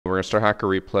gonna start Hacker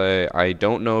Replay. I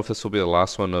don't know if this will be the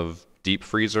last one of Deep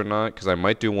Freeze or not, because I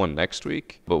might do one next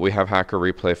week. But we have Hacker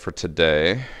Replay for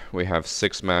today. We have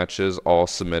 6 matches, all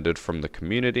submitted from the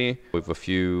community. We have a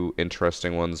few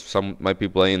interesting ones. Some might be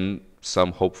blatant,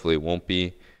 some hopefully won't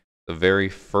be. The very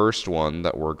first one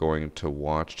that we're going to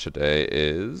watch today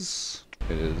is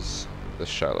the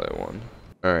Chalet one.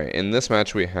 Alright, in this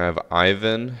match we have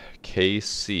Ivan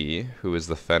KC, who is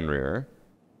the Fenrir,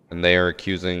 and they are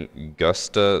accusing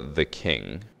Gusta the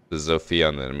King, the Zofia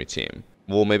on the enemy team.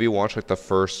 We'll maybe watch like the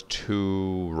first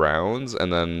 2 rounds,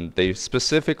 and then they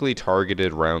specifically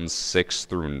targeted rounds 6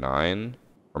 through 9,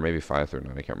 or maybe 5 through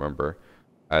 9, I can't remember,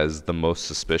 as the most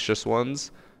suspicious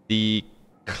ones. The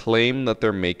claim that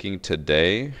they're making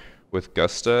today with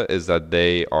Gusta is that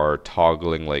they are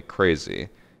toggling like crazy.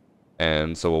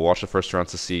 And so we'll watch the first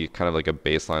rounds to see kind of like a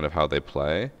baseline of how they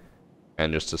play,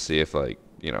 and just to see if, like,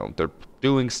 you know, they're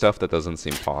doing stuff that doesn't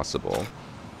seem possible.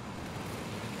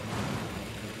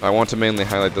 I want to mainly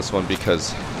highlight this one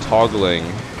because toggling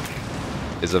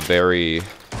is a very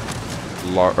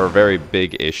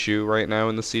big issue right now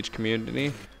in the Siege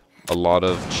community. A lot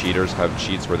of cheaters have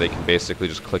cheats where they can basically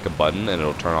just click a button and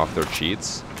it'll turn off their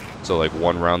cheats. So like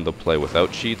one round they'll play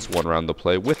without cheats, one round they'll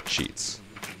play with cheats.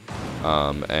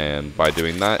 And by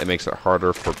doing that, it makes it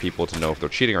harder for people to know if they're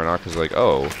cheating or not, because like,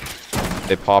 oh,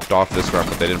 they popped off this round,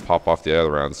 but they didn't pop off the other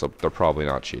round, so they're probably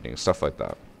not cheating. Stuff like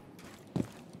that.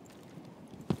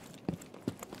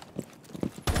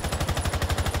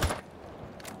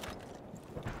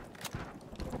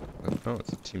 Oh,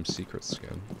 it's a Team Secret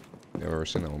skin. I've never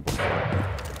seen that one before.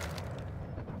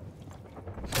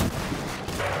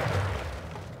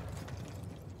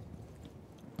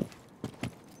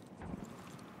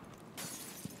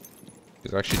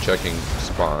 He's actually checking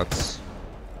spots.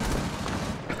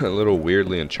 A little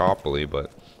weirdly and choppily,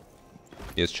 but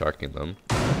he is checking them.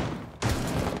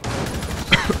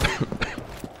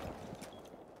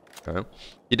 Okay.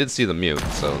 He did see the mute,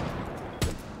 so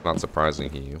not surprising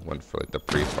he went for like the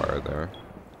pre-fire there.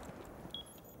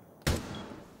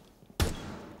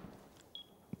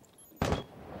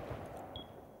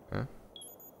 Okay.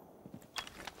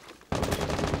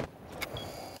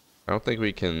 I don't think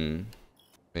we can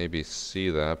maybe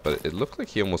see that, but it looked like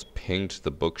he almost pinged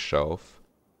the bookshelf.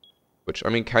 Which, I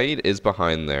mean, Kaid is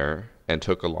behind there and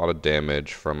took a lot of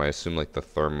damage from, I assume, like the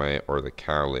thermite or the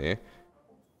Kali.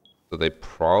 So they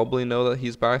probably know that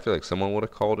he's back there. Like, someone would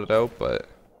have called it out, but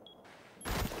it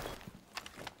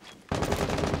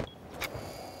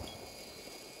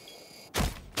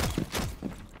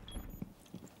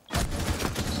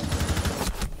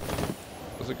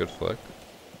was a good flick.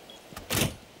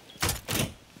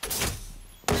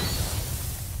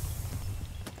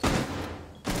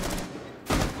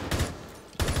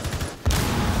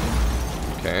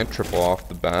 Okay, triple off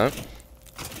the bat.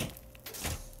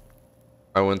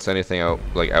 I wouldn't say anything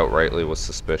outrightly was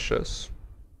suspicious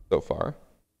so far.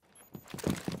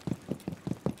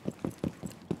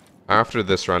 After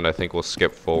this round, I think we'll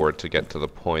skip forward to get to the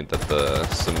point that the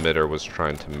submitter was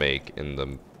trying to make in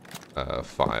the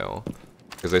file,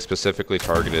 because they specifically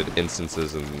targeted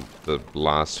instances in the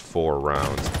last 4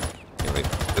 rounds. And,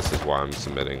 like, this is why I'm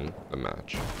submitting the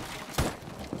match.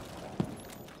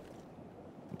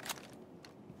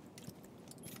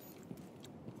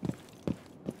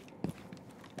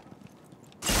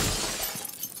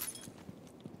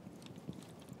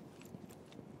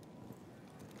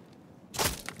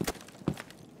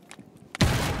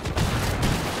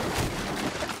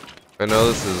 I know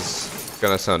this is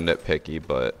gonna sound nitpicky,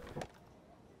 but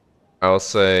I'll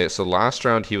say, so last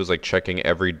round he was like checking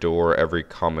every door, every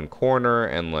common corner,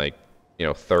 and like, you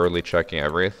know, thoroughly checking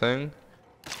everything.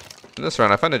 In this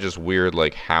round, I find it just weird,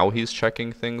 like, how he's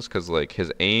checking things, because like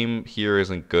his aim here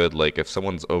isn't good. Like, if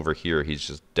someone's over here, he's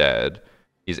just dead.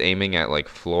 He's aiming at like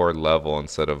floor level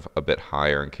instead of a bit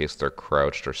higher in case they're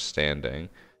crouched or standing.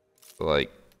 So,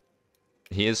 like,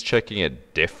 he is checking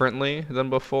it differently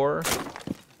than before.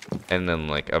 And then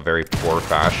like a very poor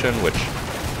fashion, which,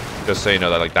 just so you know,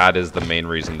 that like that is the main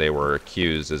reason they were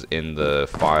accused, is in the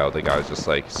file the guy's just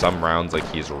like, some rounds like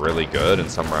he's really good and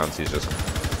some rounds he's just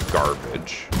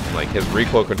garbage. And, like, his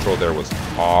recoil control there was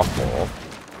awful,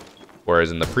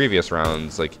 whereas in the previous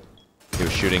rounds, like, he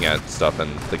was shooting at stuff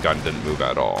and the gun didn't move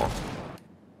at all.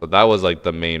 So that was like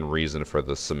the main reason for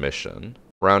the submission.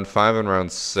 Round 5 and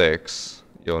round 6,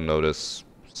 you'll notice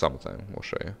something. We'll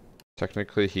show you.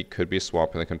 Technically, he could be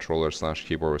swapping the controller /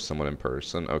 keyboard with someone in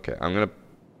person. Okay, I'm gonna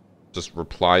just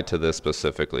reply to this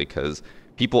specifically, because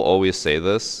people always say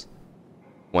this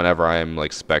whenever I'm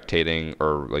like spectating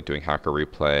or like doing hacker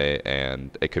replay,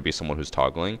 and it could be someone who's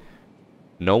toggling.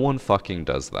 No one fucking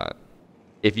does that.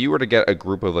 if you were to get a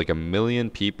group of like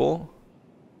 1,000,000 people,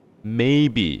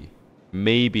 maybe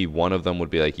one of them would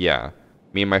be like, yeah,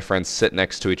 me and my friends sit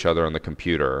next to each other on the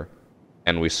computer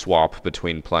and we swap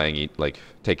between playing, like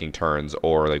taking turns,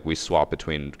 or like we swap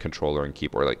between controller and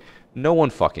keyboard. Like, no one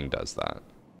fucking does that.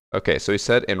 Okay, so he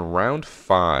said in round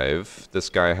 5, this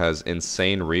guy has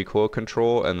insane recoil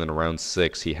control, and then round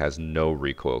 6, he has no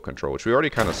recoil control, which we already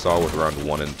kind of saw with round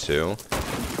 1 and 2.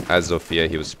 As Zofia,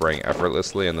 he was spraying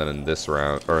effortlessly, and then in this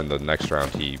round, or in the next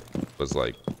round, he was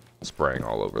like spraying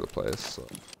all over the place. So.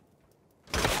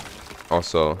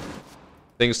 Also,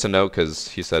 things to note, because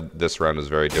he said this round is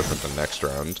very different than next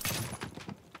round.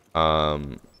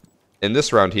 In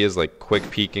this round, he is like quick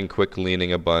peeking, quick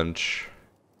leaning a bunch.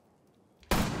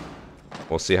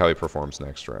 We'll see how he performs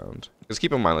next round. Because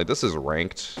keep in mind, like, this is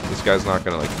ranked. This guy's not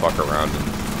gonna like fuck around and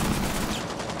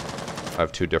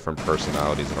have 2 different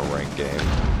personalities in a ranked game.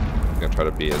 He's gonna try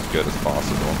to be as good as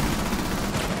possible.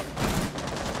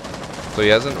 So he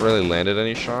hasn't really landed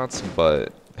any shots,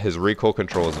 but his recoil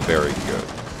control is very good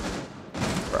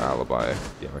for Alibi,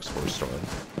 the MX4 Storm.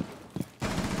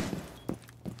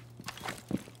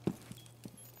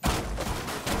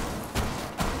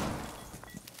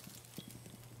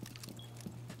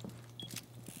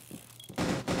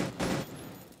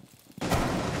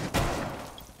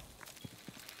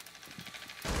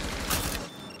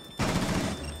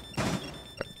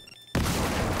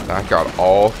 That got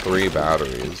all 3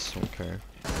 batteries. Okay.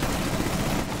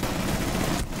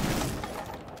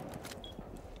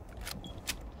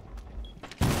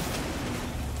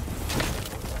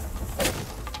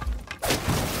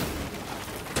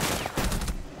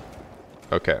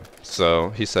 Okay,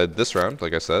 so he said this round,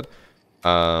 like I said,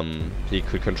 he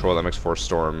could control the MX4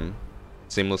 Storm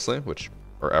seamlessly,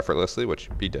 or effortlessly, which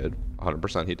he did.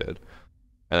 100% he did.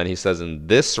 And then he says in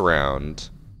this round,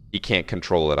 he can't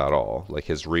control it at all. Like,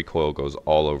 his recoil goes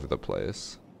all over the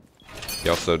place. He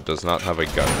also does not have a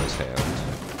gun in his hand.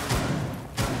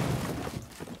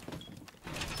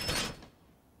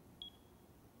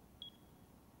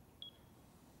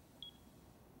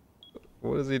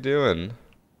 What is he doing?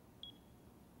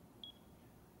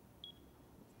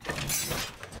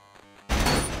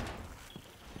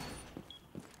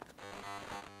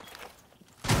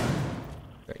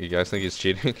 You guys think he's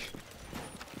cheating?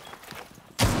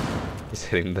 He's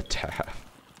hitting the tab.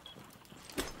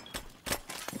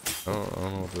 Oh, I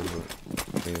don't know if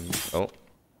there's a... Oh.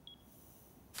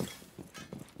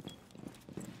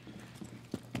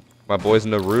 My boy's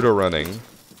Naruto running.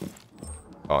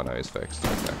 Oh, no, he's fixed.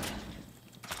 Okay.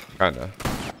 Kinda.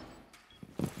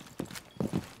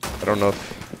 I don't know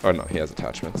if... Oh, no, he has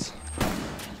attachments.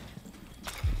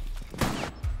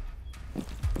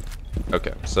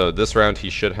 Okay, so this round he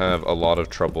should have a lot of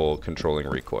trouble controlling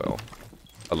recoil.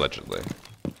 Allegedly.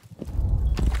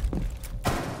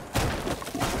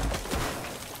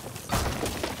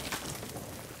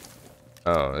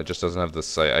 Oh, it just doesn't have the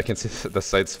sight. I can see the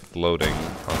sight's floating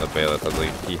on the bailiff. I was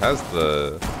like, he has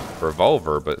the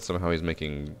revolver, but somehow he's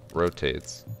making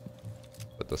rotates.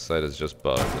 But the sight is just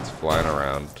bugged. It's flying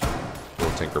around.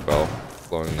 Little Tinkerbell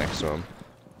flowing next to him.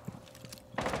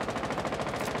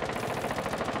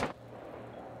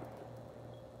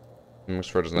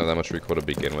 MX4 doesn't have that much recoil to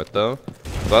begin with, though.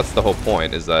 So that's the whole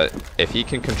point, is that if he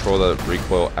can control the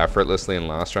recoil effortlessly in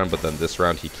last round, but then this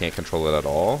round he can't control it at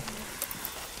all,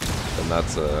 then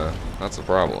that's a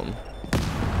problem.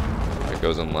 It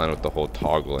goes in line with the whole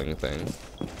toggling thing.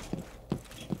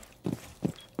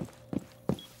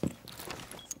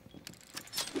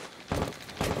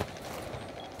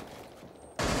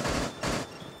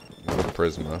 With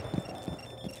Prisma.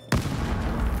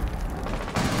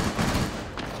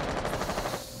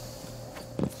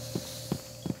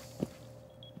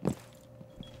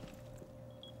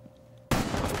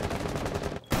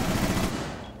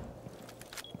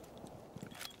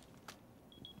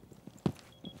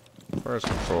 His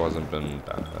control hasn't been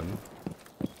bad.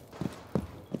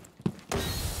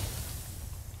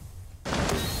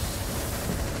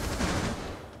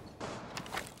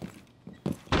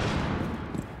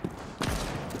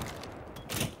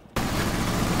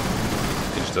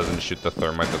 He just doesn't shoot the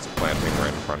thermite that's planting right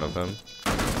in front of him.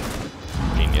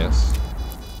 Genius.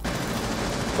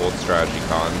 Old strategy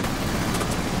con.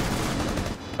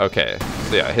 Okay,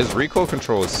 so yeah, his recoil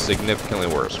control is significantly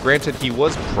worse. Granted, he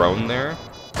was prone there.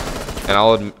 And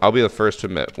I'll be the first to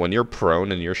admit, when you're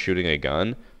prone and you're shooting a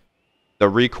gun, the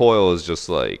recoil is just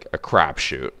like a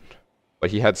crapshoot. But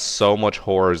he had so much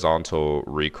horizontal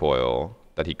recoil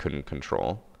that he couldn't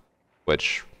control.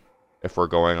 Which, if we're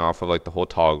going off of like the whole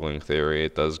toggling theory,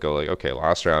 it does go like, okay,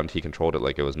 last round he controlled it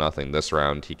like it was nothing. This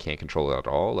round he can't control it at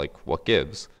all. Like, what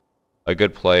gives? A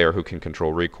good player who can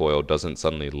control recoil doesn't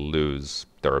suddenly lose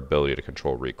their ability to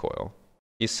control recoil.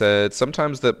 He said,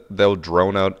 sometimes that they'll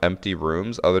drone out empty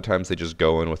rooms, other times they just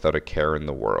go in without a care in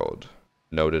the world.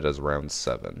 Noted as round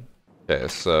 7. Okay,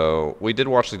 so we did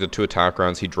watch like the 2 attack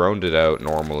rounds. He droned it out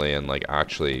normally and like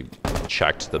actually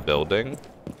checked the building.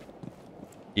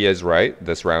 He is right.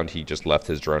 This round he just left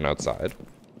his drone outside.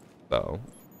 So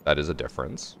that is a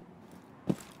difference.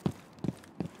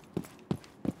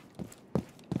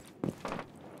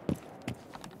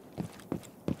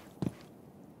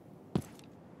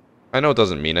 I know it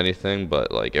doesn't mean anything,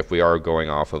 but like if we are going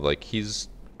off of like he's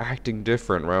acting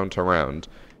different round to round.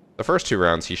 The first 2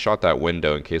 rounds he shot that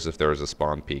window in case if there was a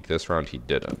spawn peek. This round he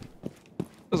didn't.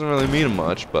 Doesn't really mean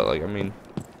much, but like I mean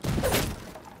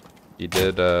he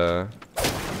did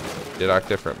act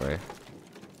differently.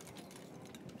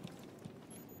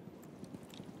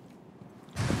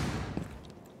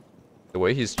 The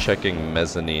way he's checking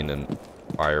mezzanine and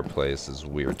fireplace is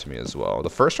weird to me as well. The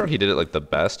first round he did it like the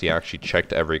best. He actually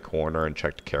checked every corner and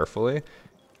checked carefully.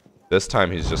 This time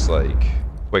he's just like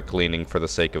quick leaning for the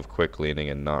sake of quick leaning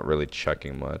and not really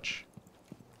checking much.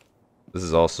 This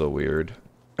is also weird.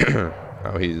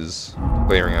 How he's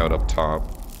clearing out up top.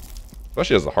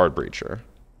 Especially as the hard breacher.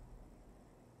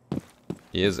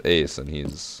 He is ace and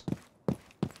he's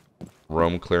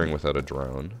roam clearing without a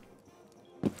drone.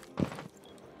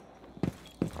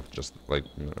 Just like,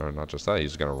 or not just that,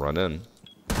 he's gonna run in.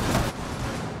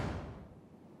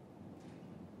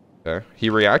 Okay. He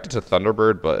reacted to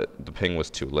Thunderbird, but the ping was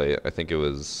too late. I think it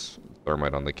was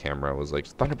Thermite on the camera was like,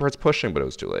 Thunderbird's pushing, but it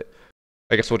was too late.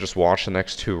 I guess we'll just watch the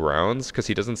next 2 rounds, because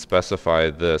he doesn't specify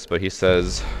this, but he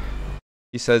says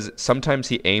sometimes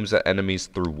he aims at enemies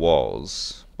through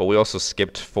walls. But we also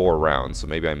skipped 4 rounds, so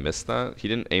maybe I missed that. He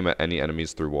didn't aim at any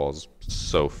enemies through walls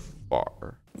so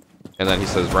far. And then he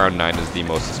says round 9 is the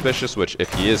most suspicious, which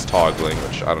if he is toggling,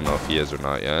 which I don't know if he is or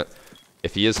not yet.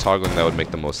 If he is toggling, that would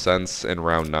make the most sense in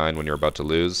round 9 when you're about to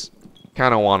lose.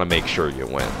 Kind of want to make sure you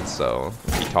win, so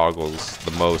if he toggles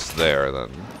the most there, then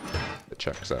it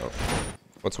checks out.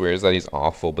 What's weird is that he's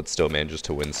awful, but still manages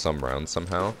to win some rounds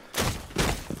somehow.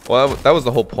 Well, that was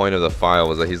the whole point of the file,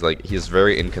 was that he's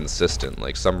very inconsistent.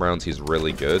 Like, some rounds he's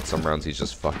really good, some rounds he's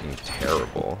just fucking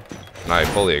terrible. And I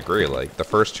fully agree. Like, the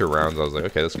first 2 rounds, I was like,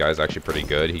 okay, this guy's actually pretty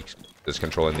good. He is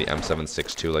controlling the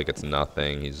M762 like it's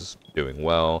nothing. He's doing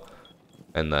well.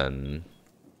 And then,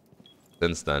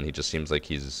 since then, he just seems like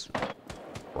he's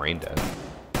brain dead.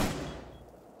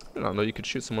 I don't know, you could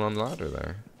shoot someone on the ladder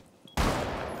there.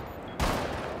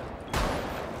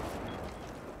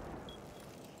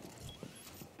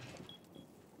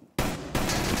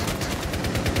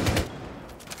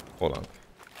 Hold on.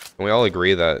 Can we all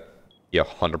agree that he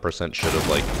 100% should have,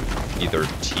 like, either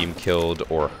team killed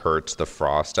or hurt the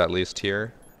Frost at least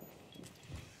here?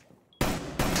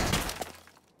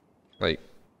 Like,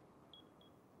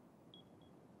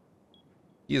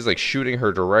 he's, like, shooting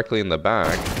her directly in the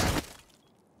back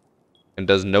and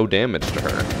does no damage to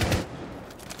her.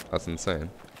 That's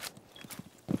insane.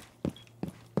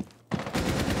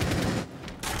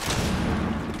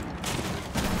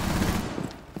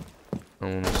 That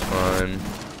one was fine.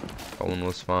 That one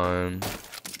was fine.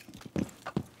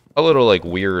 A little, like,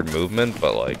 weird movement,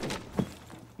 but, like,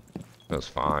 it was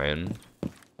fine.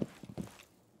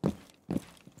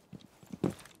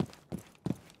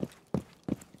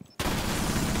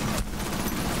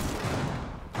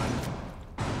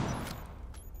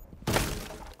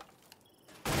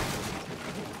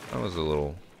 That was a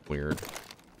little weird.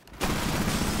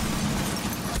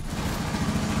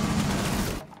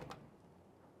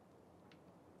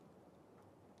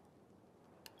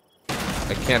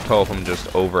 I can't tell if I'm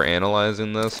just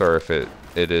over-analyzing this or if it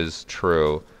is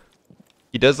true.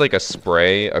 He does like a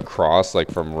spray across,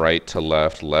 like from right to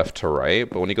left, left to right,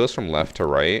 but when he goes from left to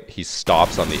right, he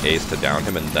stops on the ace to down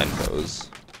him and then goes.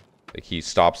 Like he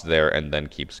stops there and then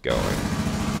keeps going.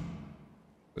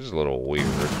 This is a little weird.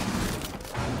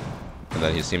 And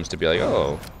then he seems to be like,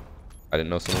 oh, I didn't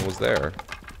know someone was there.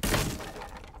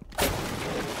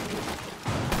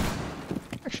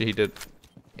 Actually, he did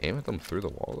aim at them through the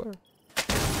wall there.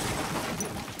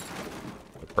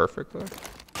 Perfectly.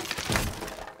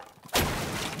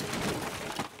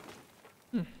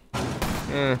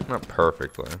 Not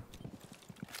perfectly.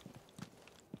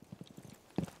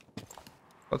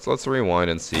 Let's rewind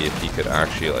and see if he could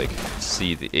actually like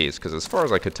see the ace, because as far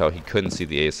as I could tell, he couldn't see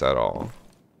the ace at all.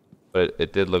 But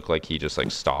it did look like he just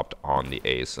like stopped on the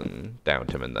ace and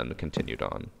downed him and then continued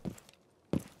on.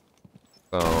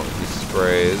 So he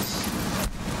sprays.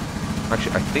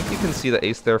 Actually, I think you can see the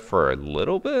ace there for a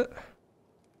little bit.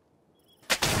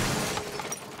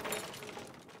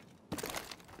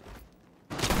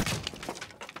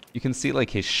 You can see like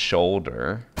his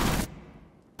shoulder.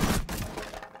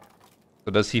 So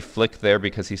does he flick there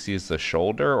because he sees the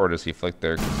shoulder, or does he flick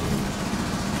there because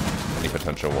of any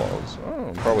potential walls?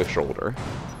 Oh, probably shoulder.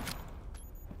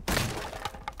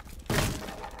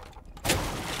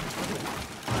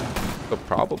 So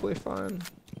probably fine.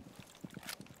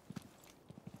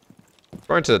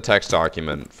 According to the text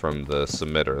document from the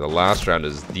submitter, the last round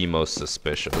is the most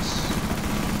suspicious.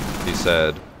 He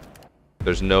said,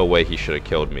 there's no way he should have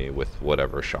killed me with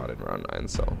whatever shot in round 9,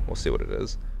 so we'll see what it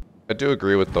is. I do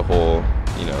agree with the whole,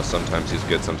 you know, sometimes he's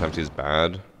good, sometimes he's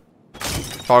bad.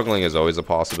 Toggling is always a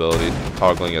possibility.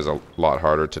 Toggling is a lot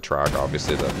harder to track,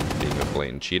 obviously, than being a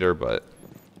blatant cheater, but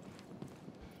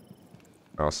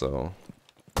also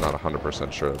not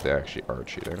 100% sure that they actually are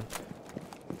cheating.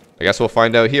 I guess we'll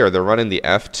find out here. They're running the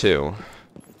F2.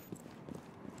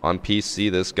 On PC,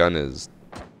 this gun is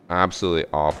absolutely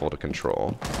awful to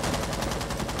control.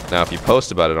 Now, if you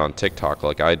post about it on TikTok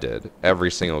like I did, every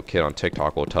single kid on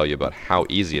TikTok will tell you about how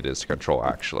easy it is to control,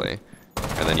 actually.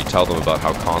 And then you tell them about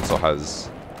how console has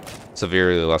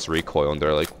severely less recoil, and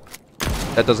they're like,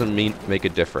 that doesn't make a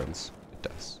difference. It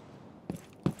does.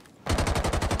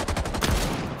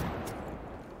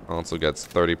 Console gets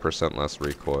 30% less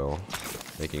recoil,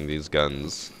 making these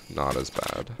guns not as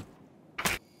bad.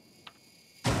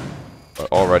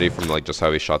 But already from like just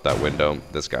how he shot that window,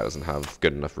 this guy doesn't have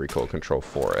good enough recoil control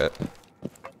for it.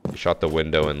 He shot the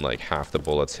window and like half the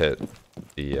bullets hit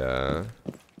the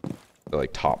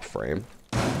like top frame.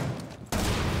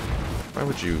 Why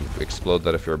would you explode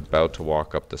that if you're about to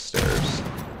walk up the stairs?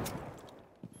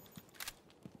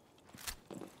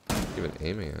 Even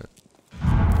aiming at.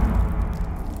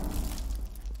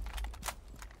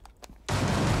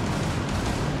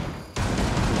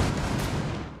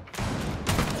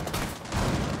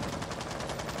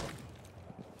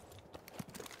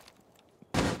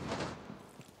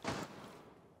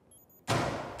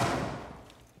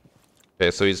 Okay,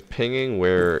 so he's pinging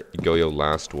where Goyo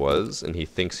last was, and he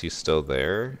thinks he's still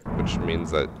there, which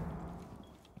means that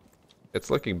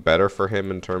it's looking better for him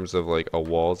in terms of like a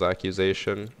walls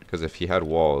accusation, because if he had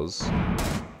walls,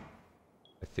 I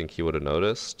think he would have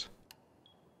noticed.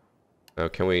 Now,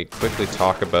 can we quickly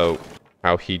talk about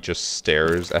how he just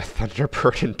stares at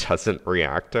Thunderbird and doesn't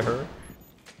react to her?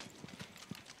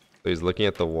 So he's looking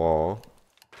at the wall.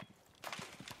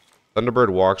 Thunderbird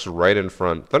walks right in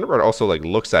front. Thunderbird also like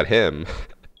looks at him.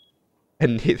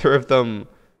 And neither of them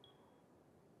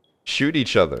shoot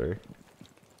each other.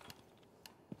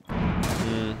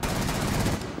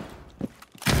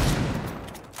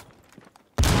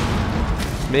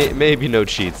 Maybe no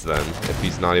cheats then, if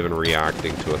he's not even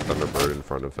reacting to a Thunderbird in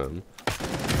front of him.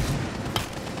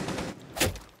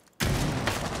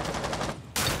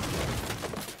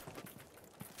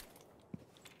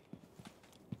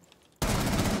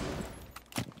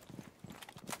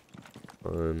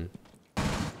 Fine.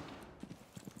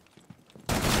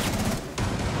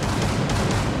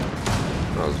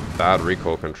 That was bad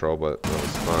recoil control, but that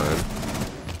was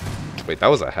fine. Wait, that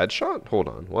was a headshot? Hold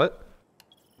on, what?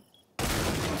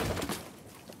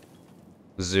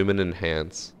 Zoom and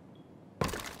enhance.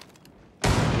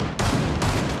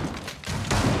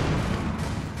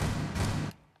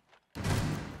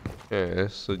 Okay,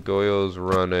 so Goyo's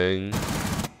running.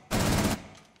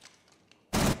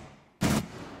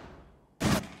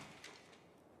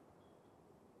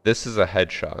 This is a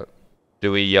headshot.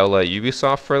 Do we yell at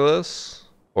Ubisoft for this?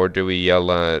 Or do we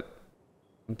yell at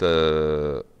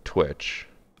the Twitch?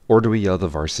 Or do we yell the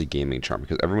VarsityGaming charm?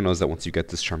 Because everyone knows that once you get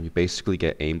this charm, you basically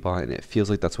get aimbot, and it feels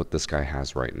like that's what this guy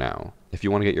has right now. If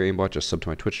you want to get your aimbot, just sub to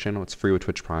my Twitch channel. It's free with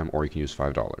Twitch Prime, or you can use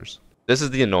 $5. This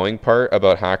is the annoying part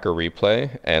about hacker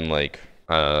replay and like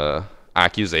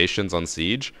accusations on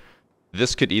Siege.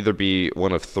 This could either be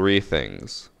one of three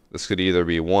things. This could either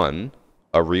be one,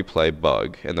 a replay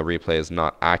bug, and the replay is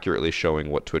not accurately showing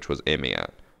what Twitch was aiming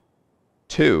at.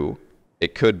 Two,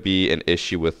 it could be an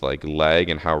issue with like lag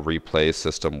and how replay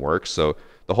system works. So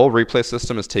the whole replay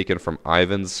system is taken from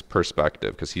Ivan's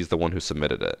perspective because he's the one who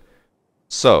submitted it.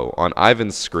 So on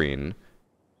Ivan's screen,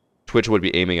 Twitch would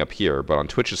be aiming up here, but on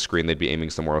Twitch's screen, they'd be aiming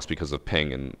somewhere else because of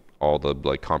ping and all the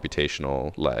like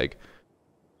computational lag.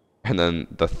 And then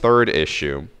the third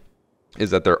issue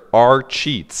is that there are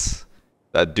cheats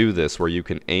that do this where you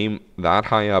can aim that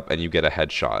high up and you get a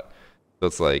headshot. So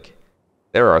it's like,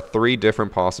 there are three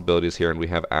different possibilities here, and we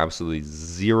have absolutely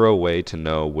zero way to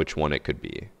know which one it could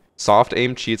be. Soft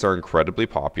aim cheats are incredibly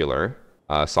popular.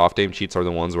 Soft aim cheats are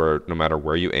the ones where no matter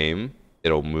where you aim,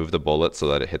 it'll move the bullet so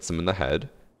that it hits them in the head.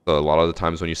 So a lot of the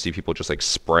times when you see people just like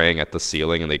spraying at the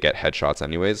ceiling and they get headshots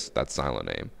anyways, that's silent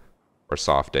aim. Or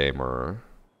soft aim, or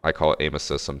I call it aim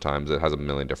assist sometimes. It has a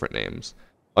million different names.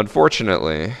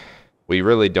 Unfortunately, we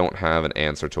really don't have an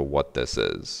answer to what this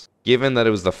is. Given that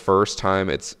it was the first time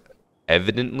it's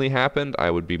evidently happened,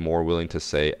 I would be more willing to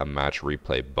say a match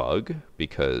replay bug,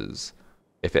 because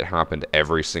if it happened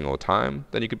every single time,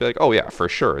 then you could be like, oh yeah, for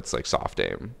sure, it's like soft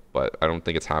aim. But I don't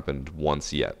think it's happened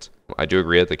once yet. I do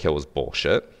agree that the kill was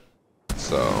bullshit,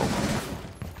 so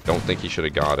don't think he should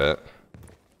have got it.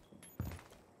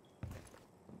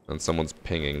 And someone's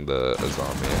pinging the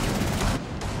zombie,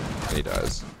 and he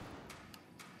dies.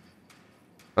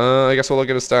 I guess we'll look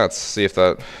at his stats, see if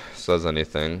that says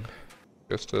anything.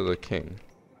 Goes to the king.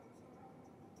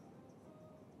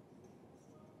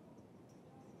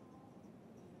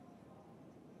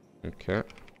 Okay.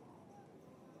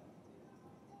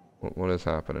 What is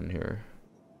happening here?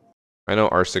 I know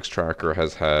R6 Tracker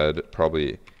has had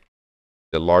probably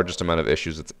the largest amount of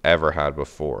issues it's ever had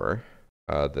before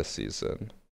this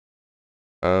season.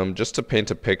 Just to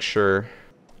paint a picture,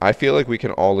 I feel like we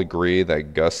can all agree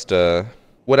that Gusta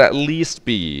would at least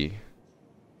be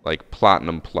like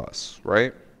Platinum Plus,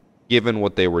 right? Given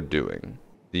what they were doing.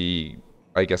 The,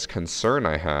 I guess, concern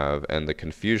I have and the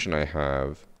confusion I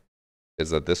have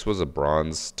is that this was a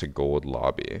bronze to gold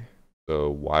lobby. So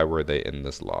why were they in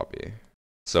this lobby?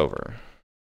 Silver.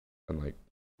 And like,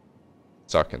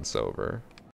 stuck in silver.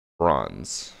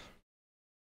 Bronze.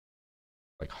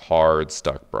 Like hard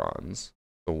stuck bronze.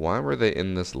 So why were they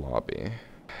in this lobby?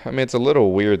 I mean, it's a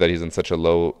little weird that he's in such a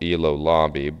low elo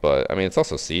lobby, but I mean, it's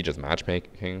also Siege's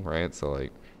matchmaking, right? So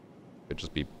like, it'd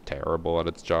just be terrible at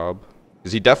its job.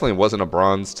 Because he definitely wasn't a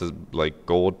bronze to like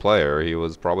gold player. He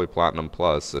was probably Platinum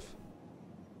Plus, if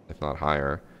not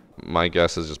higher. My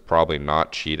guess is just probably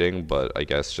not cheating, but I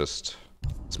guess just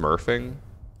smurfing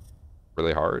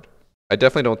really hard. I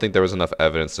definitely don't think there was enough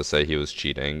evidence to say he was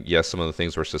cheating. Yes, some of the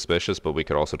things were suspicious, but we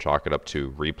could also chalk it up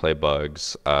to replay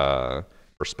bugs,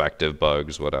 perspective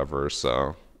bugs, whatever,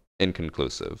 so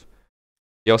inconclusive.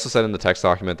 He also said in the text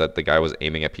document that the guy was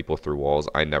aiming at people through walls.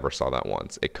 I never saw that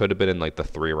once. It could have been in like the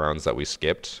 3 rounds that we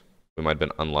skipped. We might have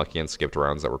been unlucky and skipped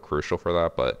rounds that were crucial for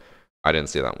that, but I didn't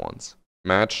see that once.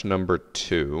 Match number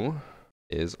 2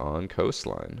 is on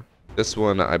Coastline. This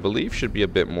one I believe should be a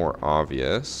bit more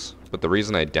obvious, but the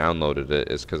reason I downloaded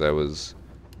it is because I was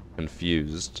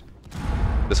confused.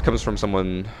 This comes from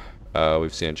someone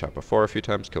we've seen in chat before a few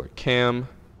times, Killer Cam,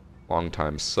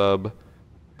 longtime sub,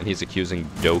 and he's accusing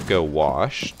Doka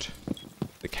Washed,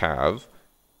 the Cav.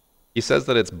 He says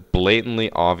that it's blatantly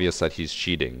obvious that he's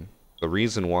cheating. The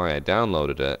reason why I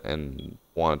downloaded it and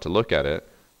wanted to look at it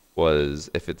was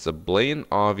if it's a blatant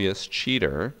obvious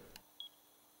cheater,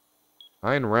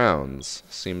 9 rounds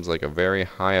seems like a very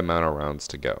high amount of rounds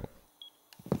to go.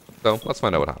 So let's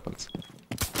find out what happens.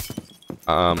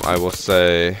 I will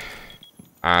say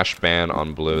Ash ban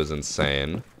on blue is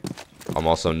insane. I'm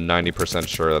also 90%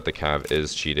 sure that the Cav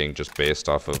is cheating just based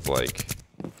off of like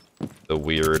the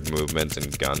weird movement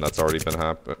and gun that's already been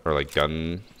happening, or like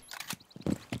gun,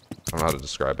 I don't know how to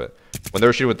describe it. When they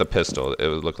were shooting with the pistol, it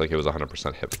would look like it was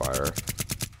 100% hip fire.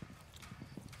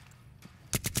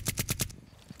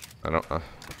 I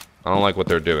don't like what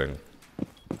they're doing.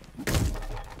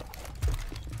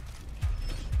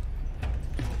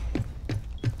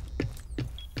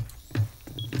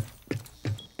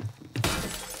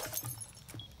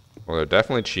 Well, they're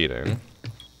definitely cheating,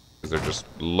 because they're just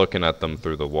looking at them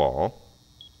through the wall.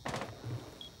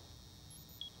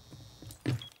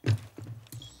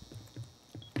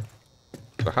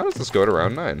 So how does this go to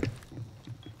round 9?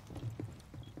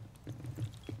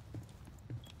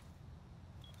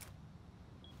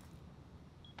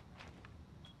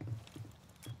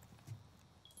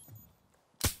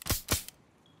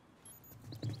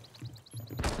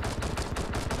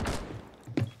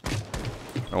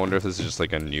 I wonder if this is just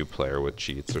like a new player with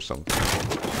cheats or something.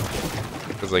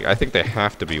 Because like I think they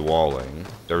have to be walling.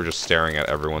 They were just staring at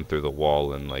everyone through the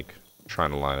wall and like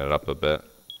trying to line it up a bit.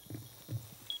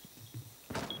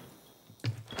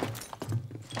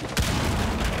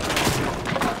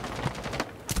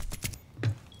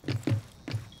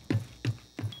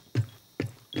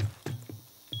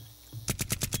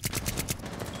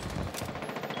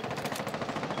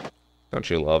 Don't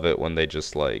you love it when they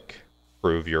just like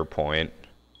prove your point?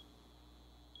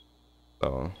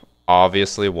 So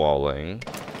obviously walling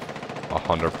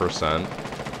 100%.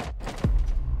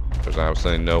 There's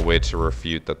absolutely no way to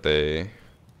refute that they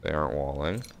aren't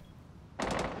walling.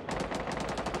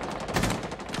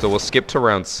 So we'll skip to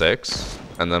round 6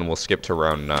 and then we'll skip to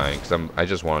round 9 because I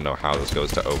just want to know how this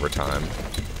goes to overtime.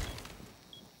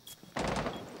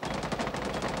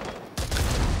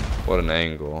 What an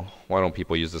angle. Why don't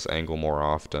people use this angle more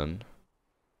often?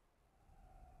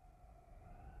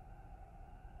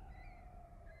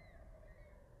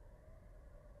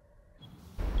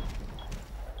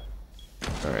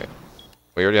 Alright.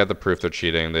 We already had the proof they're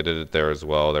cheating. They did it there as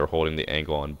well. They were holding the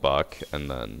angle on Buck,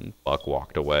 and then Buck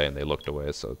walked away, and they looked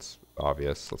away, so it's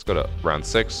obvious. Let's go to round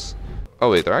 6.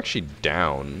 Oh, wait, they're actually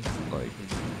down, like,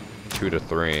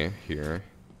 2-3 here.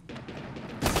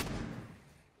 I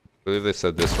believe they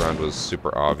said this round was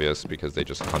super obvious because they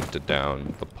just hunted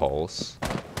down the pulse.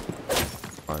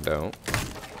 Find out.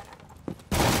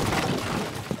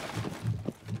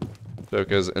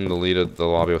 Joka's in the lead of the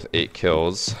lobby with 8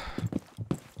 kills.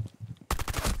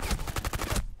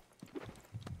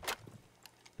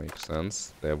 Makes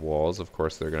sense. They have walls. Of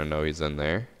course, they're going to know he's in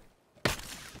there. You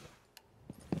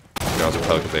can also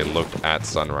tell because they looked at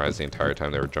Sunrise the entire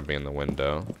time they were jumping in the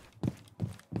window.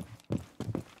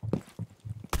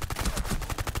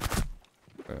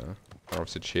 Yeah,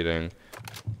 obviously cheating.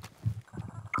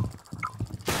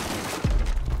 I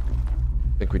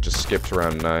think we just skipped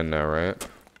round 9 now, right?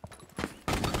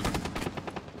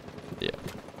 Yeah.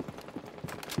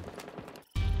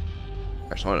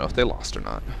 I just want to know if they lost or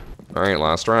not. Alright,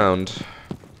 last round.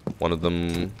 One of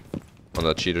them on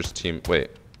the cheater's team.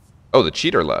 Wait. Oh, the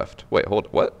cheater left. Wait, hold.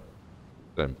 What?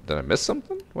 Did I miss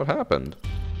something? What happened?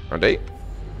 Round 8?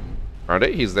 Round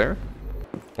 8, he's there.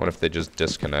 What if they just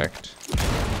disconnect?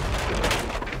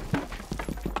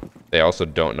 They also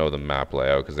don't know the map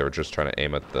layout because they were just trying to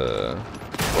aim at the,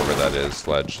 whoever that is,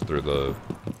 sledge through the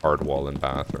hard wall in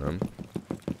bathroom.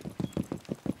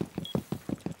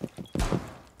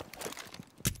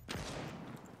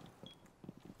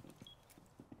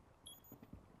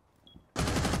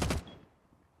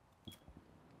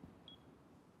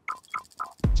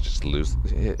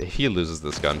 If he loses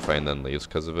this gunfight and then leaves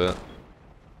because of it,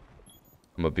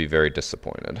 I'm gonna be very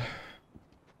disappointed.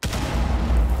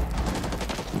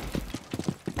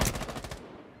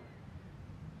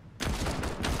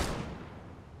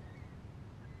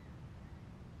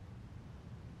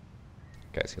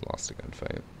 Guys, he lost a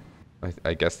gunfight.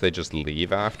 I guess they just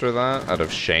leave after that out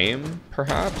of shame,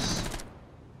 perhaps?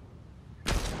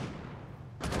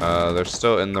 They're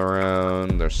still in the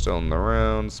round. They're still in the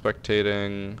round,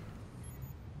 spectating.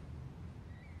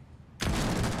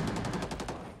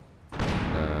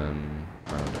 And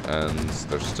round ends.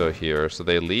 They're still here. So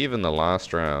they leave in the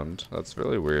last round. That's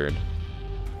really weird.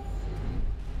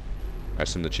 I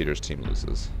assume the cheaters team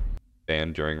loses.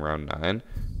 Banned during round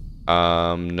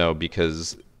 9? No,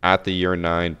 because at the year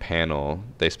 9 panel,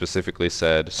 they specifically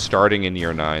said starting in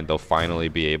year 9, they'll finally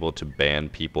be able to ban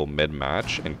people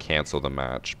mid-match and cancel the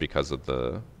match because of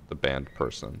the banned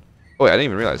person. Oh, wait, I didn't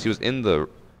even realize he was in the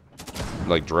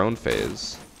like drone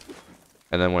phase.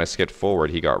 And then when I skipped forward,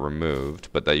 he got removed,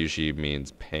 but that usually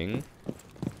means ping.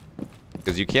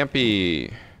 Because you can't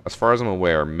be, as far as I'm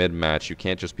aware, mid-match, you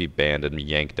can't just be banned and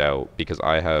yanked out, because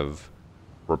I have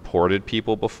reported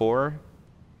people before,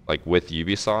 like with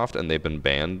Ubisoft, and they've been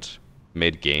banned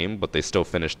mid-game, but they still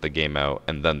finished the game out,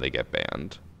 and then they get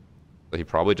banned. So he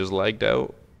probably just lagged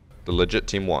out. The legit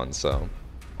team won, so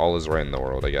all is right in the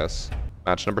world, I guess.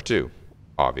 Match number 2,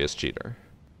 obvious cheater.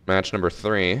 Match number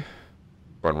 3,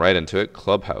 run right into it,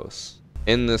 Clubhouse.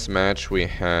 In this match, we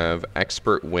have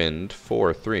Expert Wind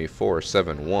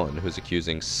 43471, who's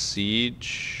accusing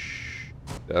Siege.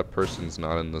 That person's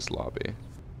not in this lobby.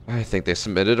 I think they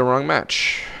submitted a wrong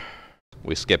match.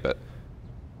 We skip it.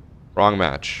 Wrong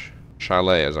match.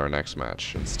 Chalet is our next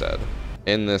match instead.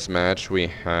 In this match, we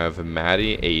have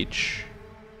Maddie H,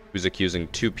 who's accusing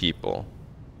 2 people.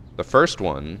 The first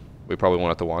one, we probably won't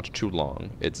have to watch too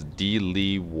long. It's D.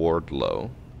 Lee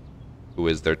Wardlow, who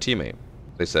is their teammate.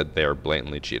 They said they are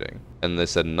blatantly cheating. And they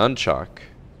said Nunchuck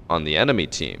on the enemy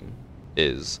team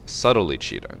is subtly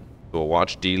cheating. We'll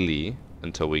watch D. Lee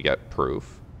until we get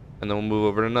proof, and then we'll move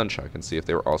over to Nunchuck and see if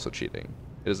they were also cheating.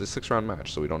 It is a 6-round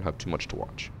match, so we don't have too much to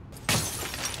watch.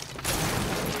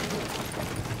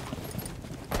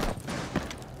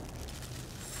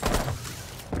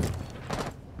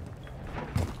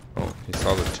 Oh, he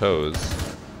saw the toes.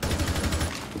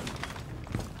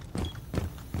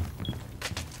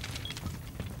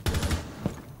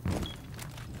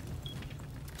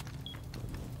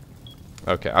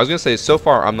 Okay, I was gonna say, so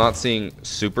far I'm not seeing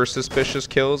super suspicious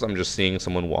kills. I'm just seeing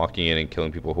someone walking in and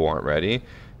killing people who aren't ready.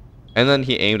 And then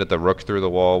he aimed at the rook through the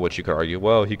wall, which you could argue,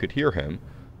 well, he could hear him.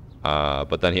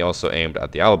 But then he also aimed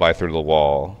at the alibi through the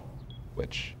wall,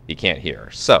 which he can't hear.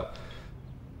 So,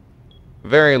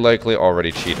 very likely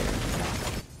already cheating.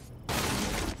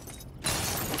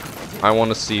 I want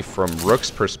to see from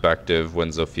Rook's perspective when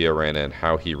Zofia ran in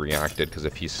how he reacted, because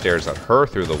if he stares at her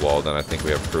through the wall, then I think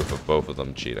we have proof of both of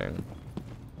them cheating.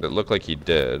 It looked like he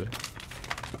did.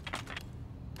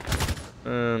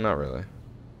 Not really.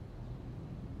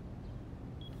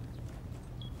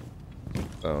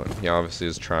 So he obviously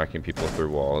is tracking people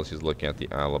through walls. He's looking at the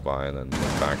alibi and then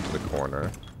back to the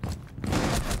corner.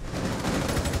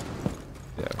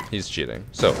 Yeah, he's cheating.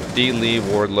 So, D. Lee,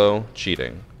 Wardlow,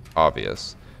 cheating.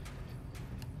 Obvious.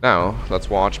 Now,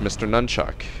 let's watch Mr.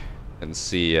 Nunchuck and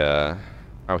see how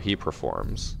he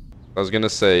performs. I was going to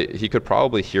say, he could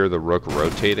probably hear the rook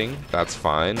rotating. That's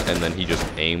fine. And then he just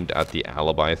aimed at the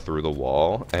alibi through the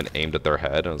wall and aimed at their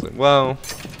head. I was like, well,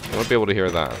 I won't be able to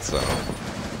hear that, so...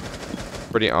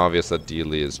 Pretty obvious that D.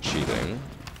 Lee is cheating.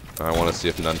 I want to see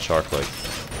if Nunchuck,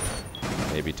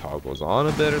 like, maybe toggles on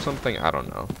a bit or something. I don't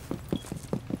know.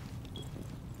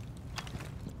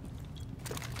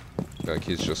 Like,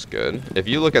 he's just good. If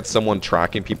you look at someone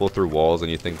tracking people through walls and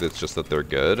you think it's just that they're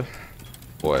good,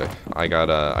 boy, I got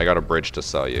a bridge to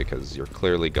sell you because you're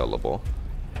clearly gullible.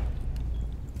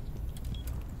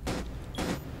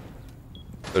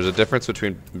 There's a difference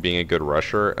between being a good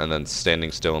rusher and then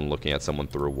standing still and looking at someone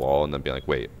through a wall and then being like,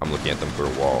 wait, I'm looking at them through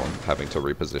a wall and having to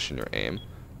reposition your aim.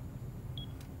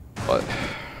 But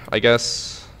I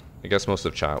guess most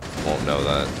of chat won't know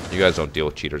that. You guys don't deal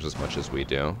with cheaters as much as we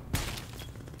do.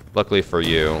 Luckily for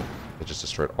you, it just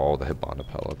destroyed all the Hibana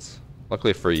pellets.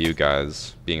 Luckily for you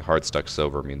guys, being hard stuck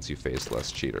silver means you face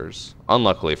less cheaters.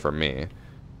 Unluckily for me,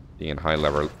 being in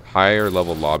higher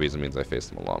level lobbies, it means I face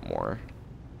them a lot more.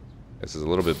 This is a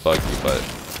little bit buggy, but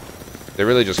they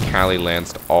really just Cali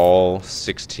lanced all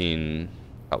 16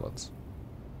 pellets.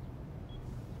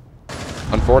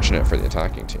 Unfortunate for the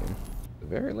attacking team, at the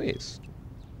very least.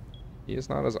 He is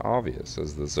not as obvious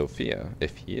as the Zofia,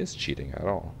 if he is cheating at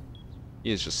all.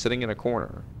 He is just sitting in a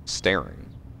corner, staring.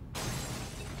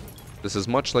 This is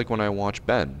much like when I watch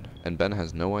Ben, and Ben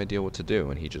has no idea what to do,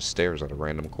 and he just stares at a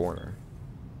random corner.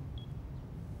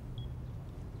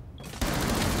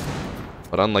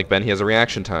 But unlike Ben, he has a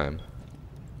reaction time.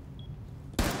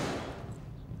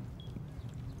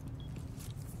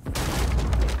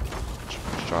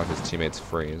 Shot his teammates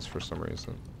freeze for some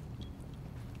reason.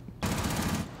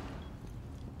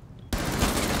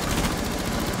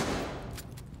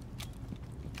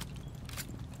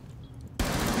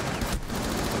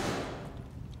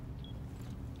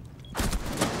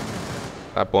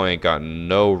 That boy ain't got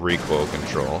no recoil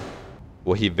control.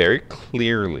 Well, he very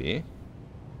clearly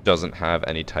doesn't have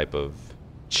any type of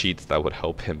cheats that would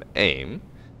help him aim.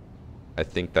 I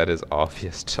think that is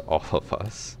obvious to all of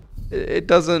us. It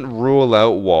doesn't rule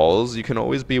out walls. You can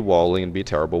always be walling and be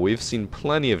terrible. We've seen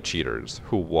plenty of cheaters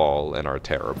who wall and are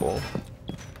terrible.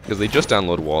 Because they just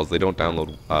download walls, they don't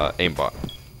download aimbot.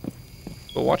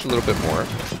 But watch a little bit more.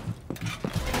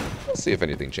 Let's see if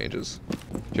anything changes.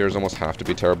 Cheaters almost have to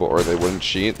be terrible or they wouldn't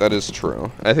cheat. That is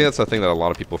true. I think that's the thing that a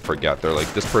lot of people forget. They're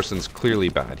like, this person's clearly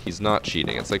bad. He's not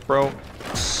cheating. It's like, bro,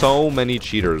 so many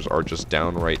cheaters are just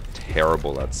downright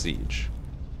terrible at Siege.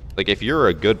 Like, if you're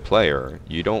a good player,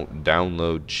 you don't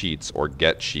download cheats or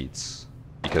get cheats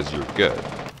because you're good.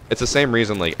 It's the same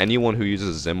reason, like, anyone who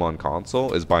uses Zim on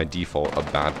console is by default a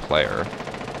bad player.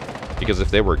 Because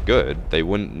if they were good, they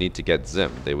wouldn't need to get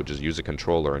Zim. They would just use a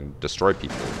controller and destroy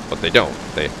people. But they don't.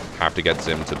 They have to get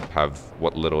Zim to have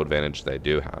what little advantage they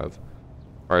do have.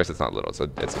 Or I guess it's not little.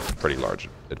 It's a pretty large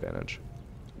advantage.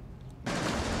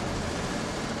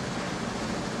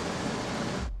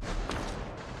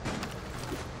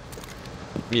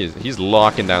 He's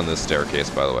locking down this staircase,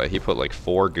 by the way. He put like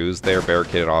 4 goos there,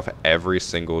 barricaded off every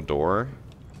single door.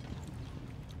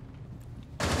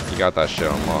 He got that shit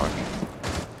on lock.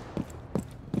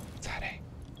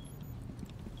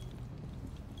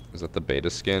 Is that the beta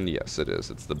skin? Yes, it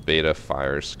is. It's the beta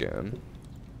fire skin.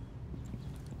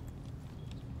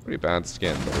 Pretty bad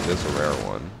skin, but it is a rare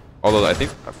one. Although I think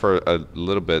for a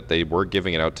little bit, they were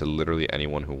giving it out to literally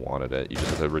anyone who wanted it. You just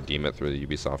have to redeem it through the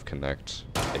Ubisoft Connect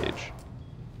page.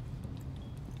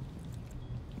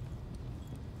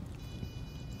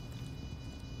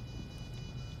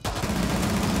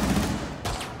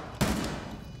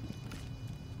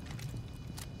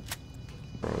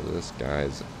 Bro, this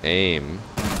guy's aim.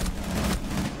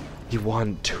 He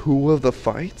won 2 of the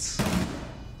fights?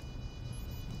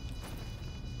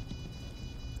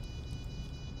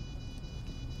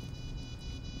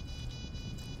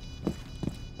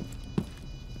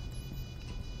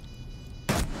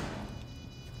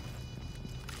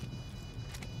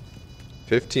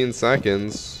 "15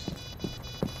 seconds.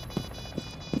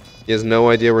 He has no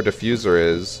idea where Diffuser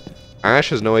is. Ash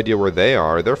has no idea where they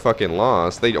are. They're fucking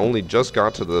lost. They only just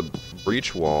got to the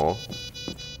breach wall.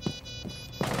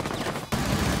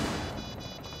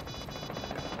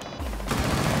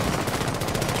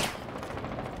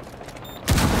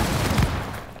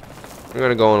 I'm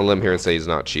gonna go on a limb here and say he's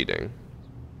not cheating.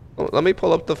 Let me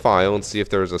pull up the file and see if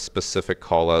there's a specific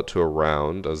call out to a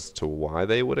round as to why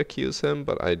they would accuse him,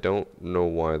 but I don't know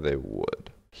why they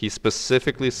would. He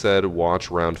specifically said, watch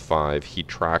round 5, he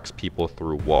tracks people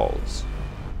through walls.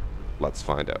 Let's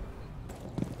find out.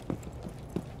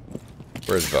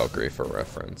 Where's Valkyrie for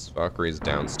reference? Valkyrie's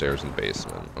downstairs in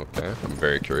basement. Okay, I'm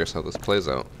very curious how this plays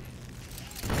out.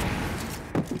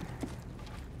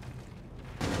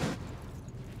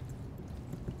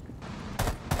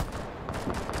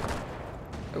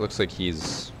 It looks like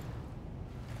he's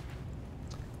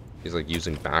like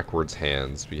using backwards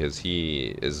hands because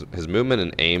his movement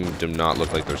and aim do not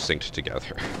look like they're synced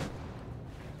together.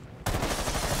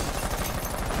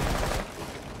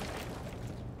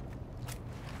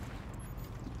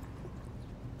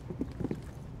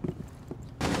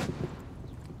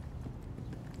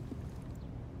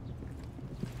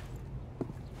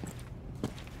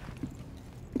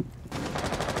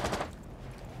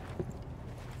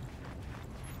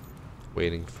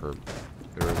 Waiting for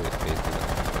literally anything to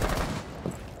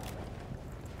happen.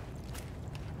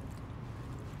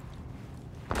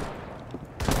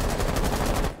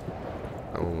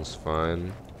 That one was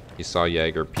fine. He saw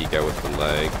Jaeger peek out with the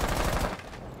leg.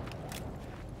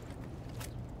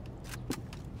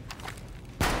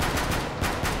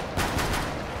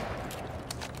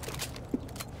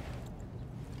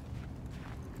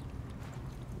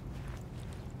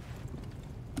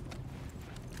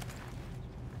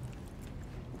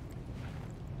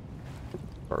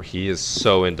 Or he is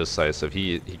so indecisive.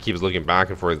 He keeps looking back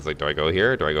and forth. He's like, do I go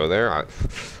here? Do I go there?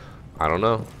 I don't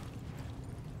know.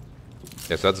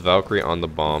 Yes, that's Valkyrie on the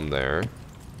bomb there.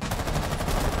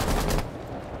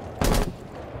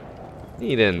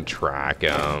 He didn't track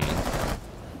him.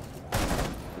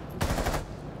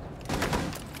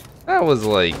 That was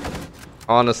like,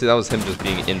 honestly, that was him just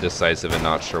being indecisive and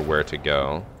not sure where to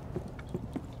go.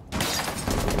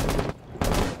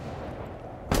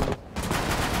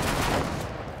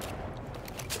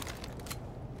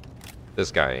 This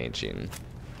guy ain't cheating.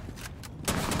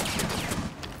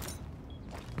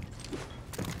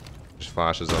 Just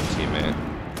flash his own teammate.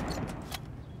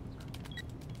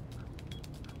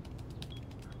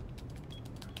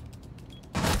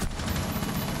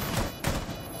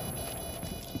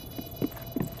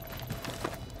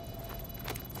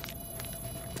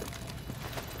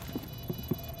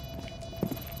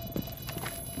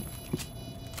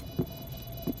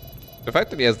 The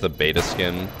fact that he has the beta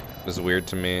skin is weird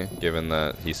to me, given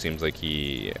that he seems like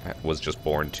he was just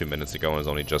born 2 minutes ago and is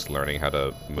only just learning how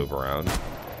to move around.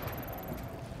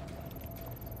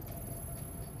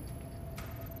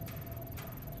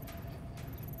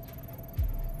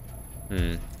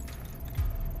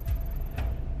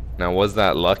 Now, was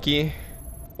that lucky,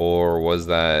 or was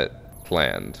that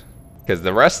planned? Because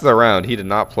the rest of the round, he did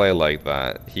not play like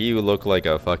that. He looked like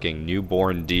a fucking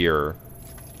newborn deer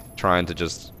trying to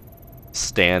just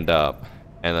stand up.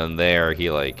 And then there, he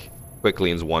like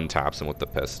quickly one-taps him with the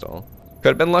pistol. Could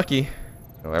have been lucky.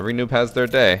 You know, every noob has their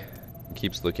day. He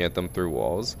keeps looking at them through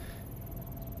walls.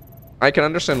 I can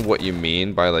understand what you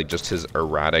mean by like just his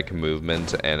erratic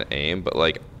movement and aim, but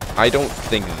like I don't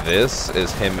think this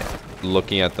is him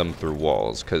looking at them through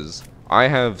walls, because I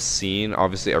have seen,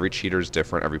 obviously every cheater is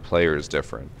different, every player is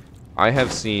different. I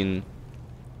have seen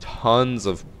tons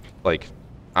of like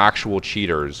actual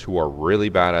cheaters who are really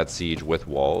bad at Siege with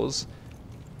walls.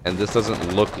 And this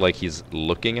doesn't look like he's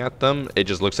looking at them. It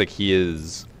just looks like he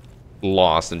is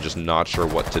lost and just not sure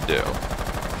what to do.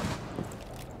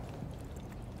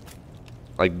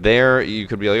 Like there, you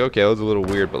could be like, okay, that was a little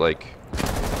weird, but like,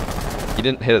 he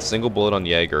didn't hit a single bullet on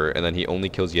Jaeger, and then he only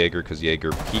kills Jaeger because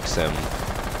Jaeger peeks him,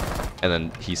 and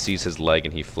then he sees his leg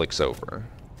and he flicks over.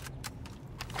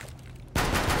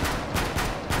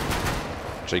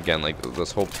 Which again, like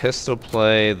this whole pistol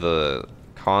play, the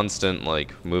constant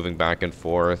like moving back and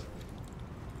forth,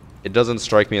 it doesn't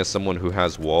strike me as someone who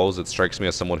has walls. It strikes me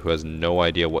as someone who has no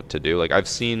idea what to do. Like I've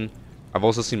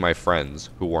also seen my friends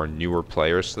who are newer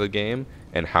players to the game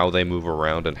and how they move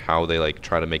around and how they like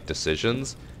try to make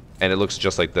decisions, and it looks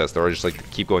just like this. They're just like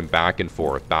keep going back and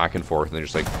forth, and they're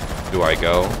just like, do I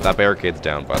go? That barricade's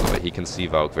down, by the way. He can see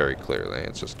Valk very clearly.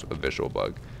 It's just a visual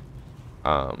bug.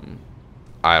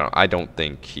 I don't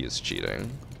think he is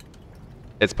cheating.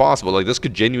 It's possible. Like, this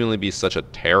could genuinely be such a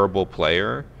terrible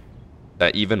player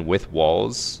that even with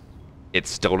walls, it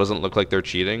still doesn't look like they're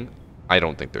cheating. I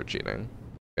don't think they're cheating.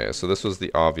 Okay, so this was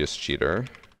the obvious cheater.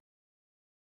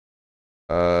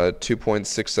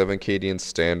 2.67 KD in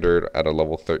standard at a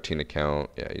level 13 account.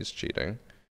 Yeah, he's cheating.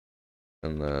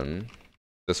 And then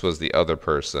this was the other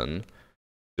person.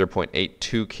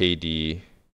 0.82 KD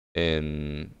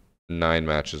in 9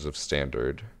 matches of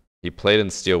standard. He played in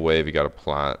Steel Wave, he got a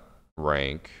plat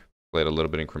rank, played a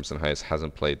little bit in Crimson Heights,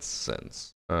 hasn't played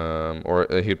since. Or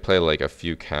he'd play like a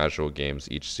few casual games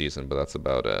each season, but that's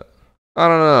about it. I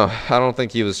don't know. I don't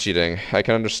think he was cheating. I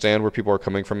can understand where people are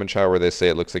coming from in chat where they say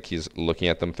it looks like he's looking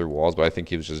at them through walls, but I think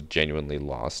he was just genuinely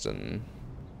lost and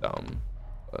dumb.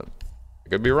 But I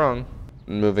could be wrong.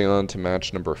 Moving on to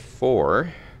match number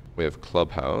 4, we have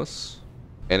Clubhouse.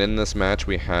 And in this match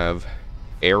we have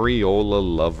Areola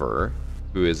Lover,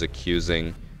 who is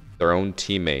accusing their own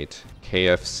teammate,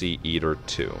 KFC Eater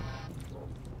 2.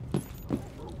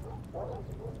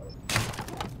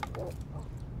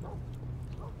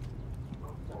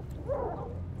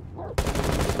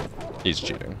 He's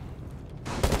cheating.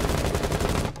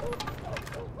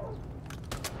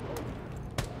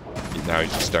 Now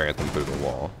he's just staring at them through the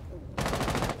wall.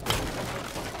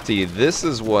 See, this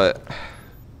is what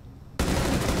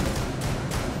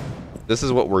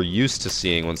we're used to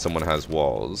seeing when someone has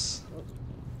walls,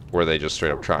 where they just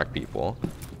straight up track people.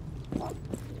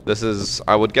 This is,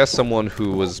 I would guess, someone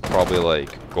who was probably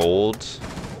like gold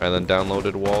and then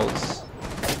downloaded walls.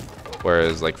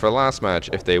 Whereas, like, for the last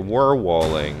match, if they were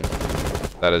walling,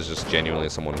 that is just genuinely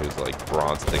someone who's like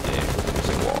bronze in the game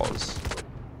using walls.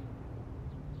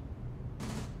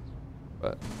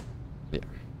 But yeah,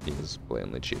 he's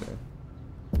blatantly cheating.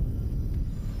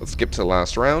 Let's skip to the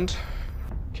last round.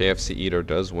 KFC Eater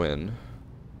does win.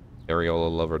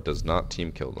 Areola Lover does not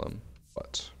team kill them,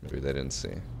 but maybe they didn't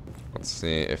see. Let's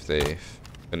see if they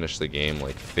finish the game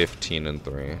like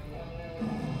 15-3.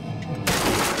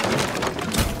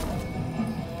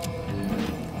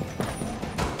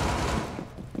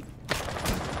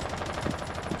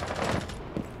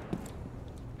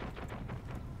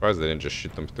 Surprised they didn't just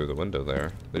shoot them through the window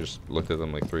there. They just looked at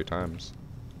them like 3 times.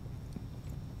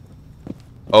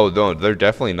 Oh, no, they're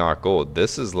definitely not gold.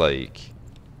 This is like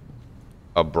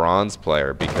a bronze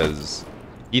player because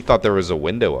he thought there was a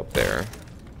window up there.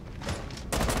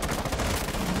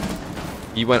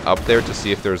 He went up there to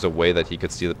see if there was a way that he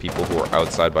could see the people who were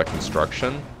outside by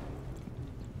construction,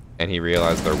 and he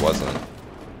realized there wasn't.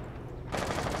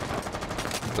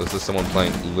 So this is someone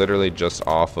playing literally just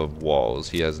off of walls.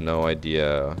 He has no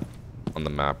idea on the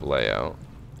map layout.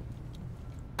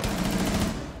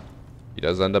 He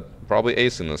does end up probably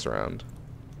acing this round.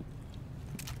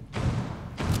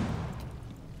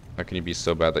 How can you be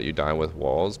so bad that you die with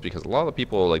walls? Because a lot of the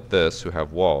people like this who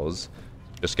have walls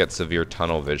just get severe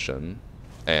tunnel vision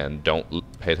and don't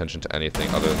pay attention to anything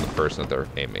other than the person that they're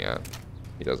aiming at.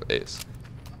 He does ace.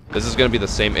 This is going to be the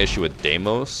same issue with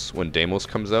Deimos. When Deimos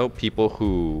comes out, people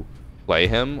who play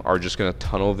him are just going to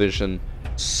tunnel vision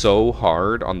so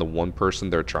hard on the one person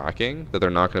they're tracking that they're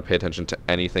not going to pay attention to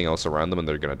anything else around them, and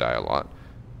they're going to die a lot.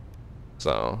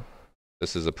 So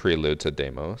this is a prelude to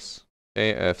Deimos.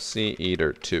 AFC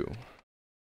Eater 2.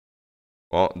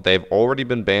 Well, they've already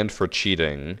been banned for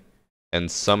cheating and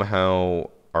somehow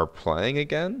are playing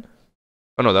again?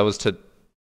 Oh no, that was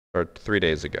 3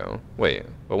 days ago. Wait,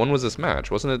 but when was this match?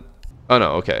 Wasn't it? Oh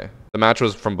no, okay. The match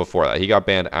was from before that. He got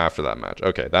banned after that match.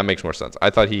 Okay, that makes more sense. I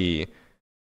thought he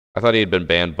had been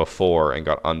banned before and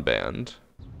got unbanned.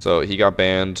 So he got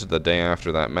banned the day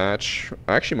after that match.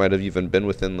 Actually might have even been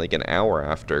within like an hour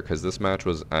after, because this match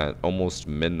was at almost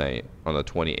midnight on the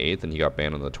 28th and he got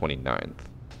banned on the 29th.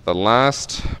 The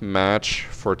last match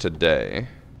for today,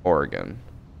 Oregon.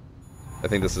 I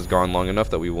think this has gone long enough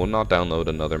that we will not download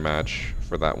another match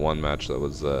for that one match that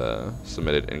was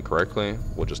submitted incorrectly.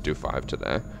 We'll just do 5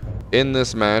 today. In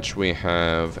this match, we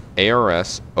have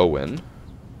ARS Owen,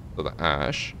 so the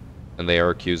Ash, and they are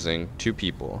accusing 2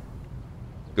 people.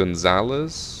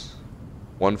 Gonzalez,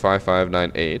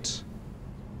 15598,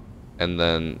 and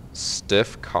then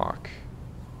Stiff Cock,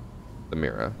 the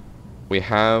Mira. We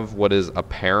have what is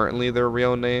apparently their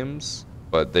real names,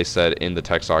 but they said in the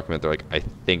text document, they're like, I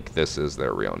think this is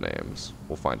their real names.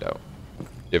 We'll find out. Do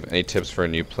you have any tips for a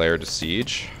new player to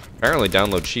Siege? Apparently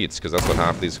download cheats, because that's what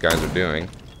half these guys are doing.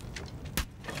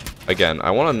 Again,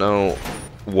 I want to know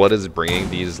what is bringing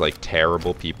these like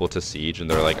terrible people to Siege, and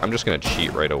they're like, I'm just going to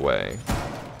cheat right away.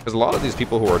 Because a lot of these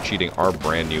people who are cheating are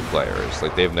brand new players.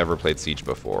 Like, they've never played Siege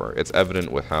before. It's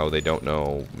evident with how they don't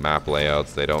know map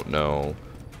layouts, they don't know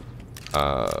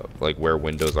like where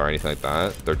windows are, anything like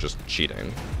that. They're just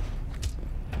cheating.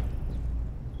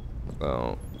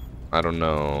 So I don't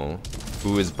know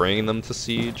who is bringing them to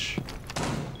Siege,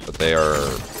 but they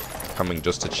are coming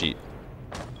just to cheat.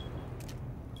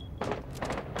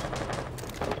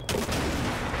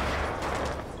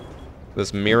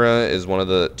 This Mira is one of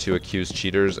the 2 accused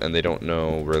cheaters, and they don't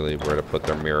know really where to put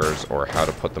their mirrors or how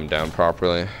to put them down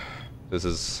properly. This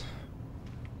is,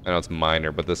 I know it's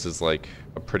minor, but this is like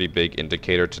a pretty big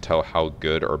indicator to tell how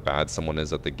good or bad someone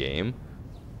is at the game.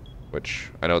 Which,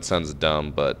 I know it sounds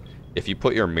dumb, but if you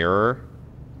put your mirror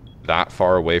that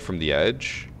far away from the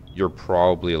edge, you're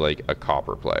probably like a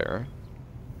copper player.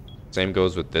 Same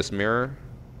goes with this mirror.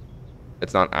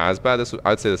 It's not as bad.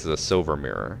 I'd say this is a silver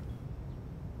mirror.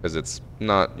 Because it's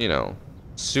not, you know,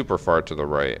 super far to the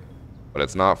right, but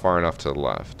it's not far enough to the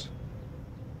left.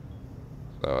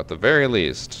 So at the very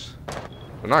least,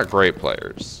 they're not great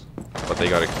players, but they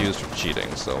got accused of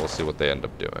cheating, so we'll see what they end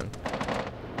up doing.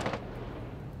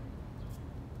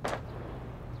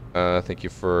 Thank you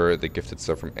for the gifted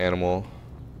stuff from Animal.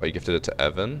 Oh, you gifted it to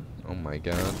Evan? Oh my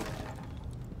god.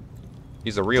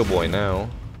 He's a real boy now.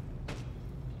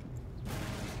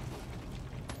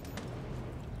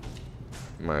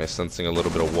 Am I sensing a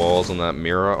little bit of walls on that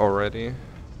mirror already?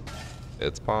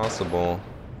 It's possible.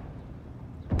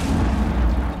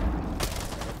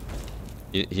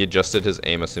 He adjusted his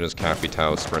aim as soon as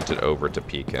Capitao sprinted over to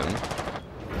peek him.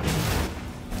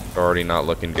 Already not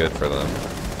looking good for them.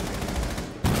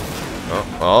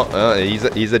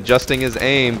 He's adjusting his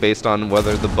aim based on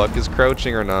whether the buck is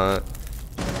crouching or not.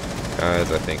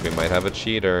 Guys, I think we might have a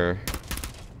cheater.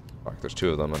 Fuck, there's two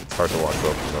of them, and it's hard to watch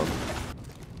both of them.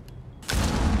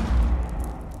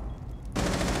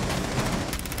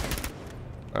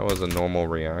 That was a normal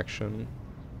reaction.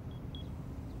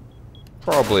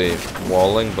 Probably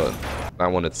walling, but that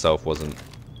one itself wasn't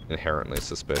inherently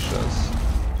suspicious.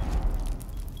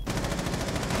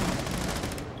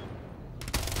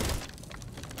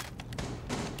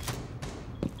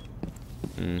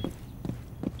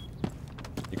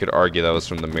 You could argue that was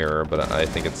from the mirror, but I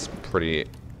think it's pretty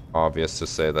obvious to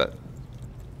say that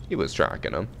he was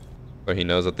tracking him. So he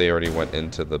knows that they already went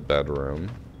into the bedroom.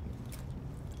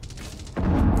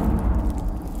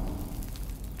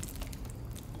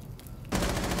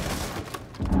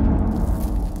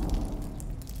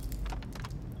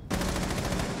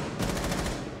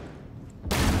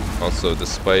 Also,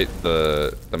 despite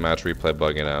the match replay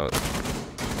bugging out,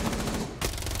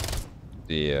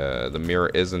 the mirror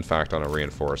is in fact on a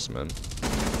reinforcement.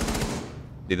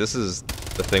 See, this is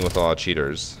the thing with a lot of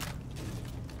cheaters.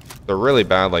 They're really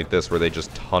bad like this, where they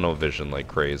just tunnel vision like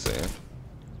crazy.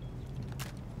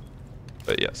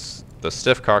 But yes, the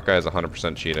stiff cock guy is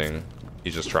 100% cheating.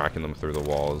 He's just tracking them through the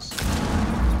walls.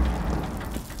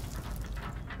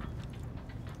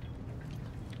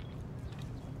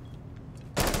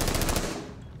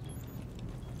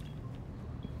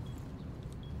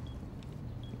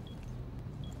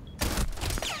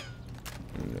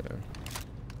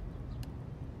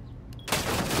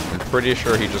 Pretty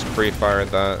sure he just pre-fired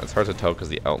that. It's hard to tell because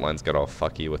the outlines get all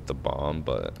fucky with the bomb,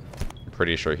 but I'm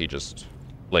pretty sure he just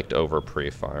flicked over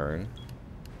pre-firing.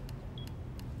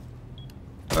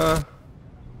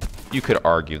 You could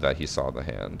argue that he saw the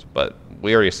hand, but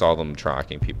we already saw them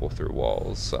tracking people through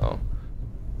walls, so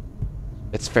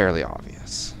it's fairly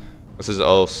obvious. This is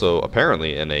also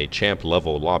apparently in a champ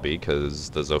level lobby because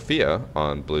the Zofia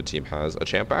on blue team has a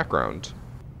champ background.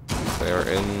 They are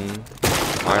in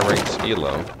high ranked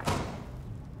elo.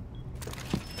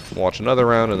 Watch another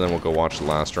round, and then we'll go watch the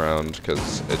last round,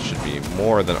 because it should be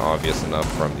more than obvious enough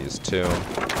from these two.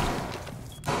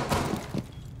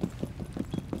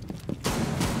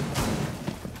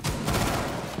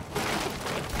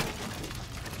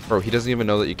 Bro, he doesn't even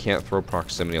know that you can't throw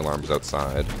proximity alarms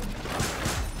outside.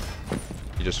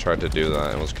 He just tried to do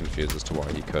that and was confused as to why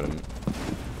he couldn't.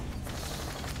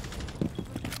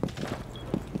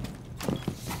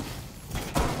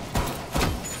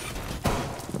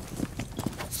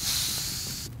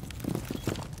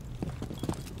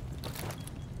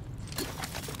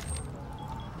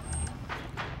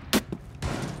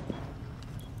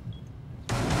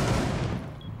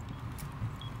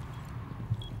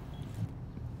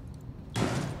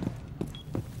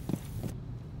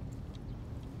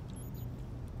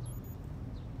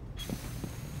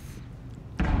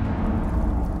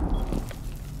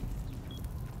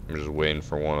 I'm just waiting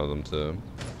for one of them to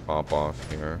pop off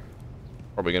here.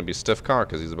 Probably gonna be stiff cock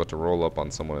because he's about to roll up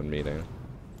on someone in meeting.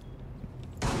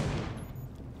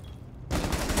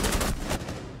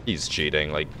 He's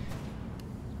cheating, like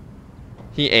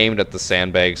he aimed at the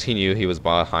sandbags. He knew he was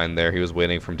behind there. He was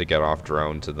waiting for him to get off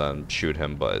drone to then shoot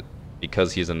him, but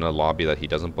because he's in a lobby that he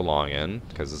doesn't belong in,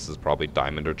 because this is probably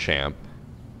Diamond or Champ,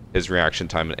 his reaction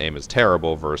time and aim is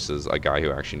terrible versus a guy who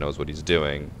actually knows what he's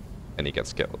doing, and he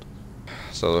gets killed.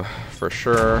 So, for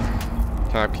sure,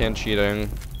 Capcan cheating.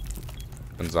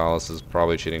 Gonzalez is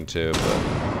probably cheating too,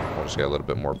 but we'll just get a little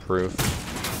bit more proof.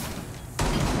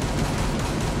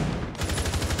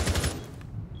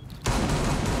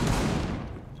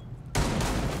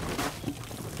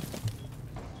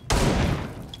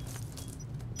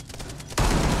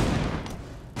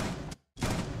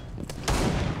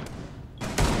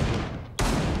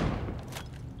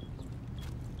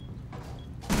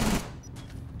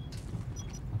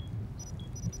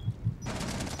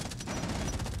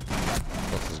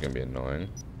 gonna be annoying.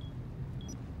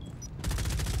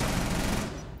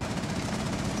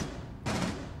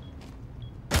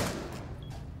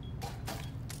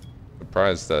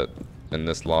 Surprised that in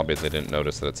this lobby they didn't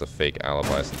notice that it's a fake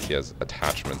alibi since he has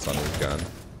attachments on his gun.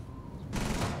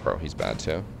 Bro, he's bad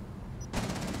too.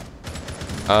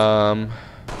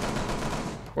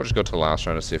 We'll just go to the last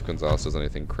round to see if Gonzalez does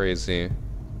anything crazy.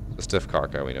 The stiff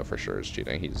cock guy we know for sure is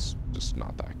cheating. He's just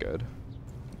not that good.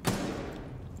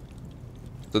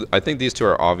 So I think these two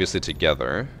are obviously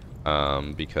together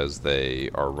because they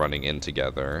are running in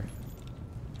together.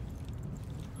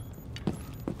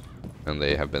 And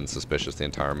they have been suspicious the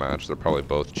entire match. They're probably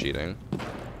both cheating.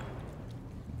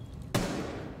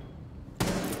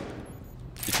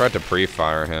 He tried to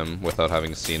pre-fire him without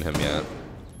having seen him yet.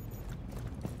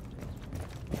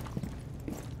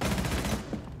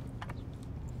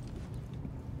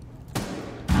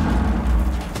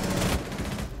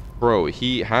 Bro,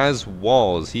 he has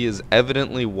walls. He is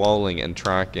evidently walling and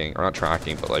tracking, or not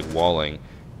tracking, but like walling.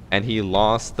 And he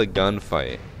lost the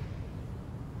gunfight.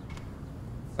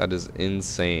 That is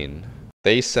insane.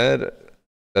 They said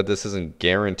that this isn't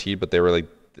guaranteed, but they were like,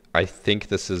 I think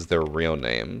this is their real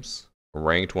names.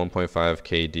 Ranked 1.5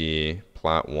 KD,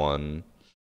 Plat 1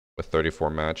 with 34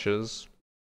 matches.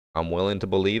 I'm willing to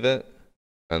believe it.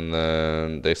 And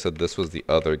then they said this was the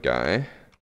other guy.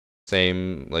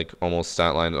 Same, like, almost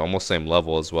stat line, almost same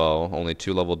level as well. Only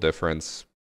 2 level difference,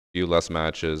 few less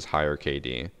matches, higher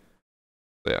KD.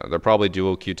 So yeah, they're probably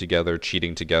dual queue together,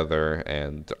 cheating together,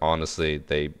 and honestly,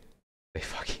 they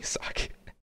fucking suck.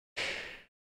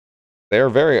 They are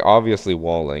very obviously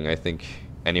walling. I think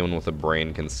anyone with a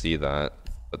brain can see that,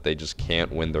 but they just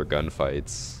can't win their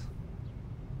gunfights.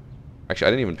 Actually,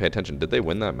 I didn't even pay attention. Did they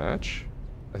win that match?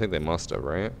 I think they must have,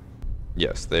 right?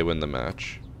 Yes, they win the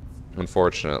match.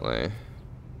 Unfortunately,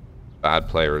 bad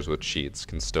players with cheats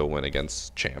can still win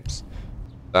against champs.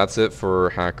 That's it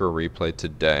for Hacker Replay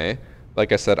today.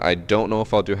 Like I said, I don't know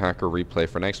if I'll do Hacker Replay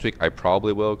for next week. I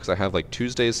probably will, because I have like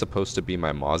Tuesday is supposed to be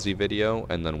my Mozzie video,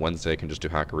 and then Wednesday I can just do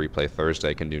Hacker Replay. Thursday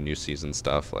I can do new season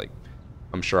stuff. Like,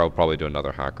 I'm sure I'll probably do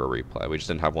another Hacker Replay. We just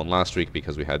didn't have one last week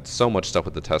because we had so much stuff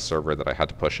with the test server that I had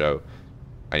to push out.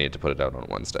 I need to put it out on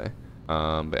Wednesday.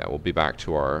 But yeah, we'll be back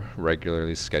to our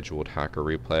regularly scheduled Hacker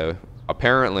Replay.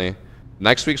 Apparently,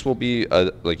 next week's will be a,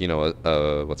 like, you know,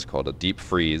 what's it called, a deep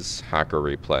freeze Hacker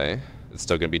Replay. It's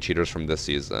still gonna be cheaters from this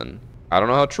season. I don't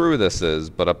know how true this is,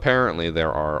 but apparently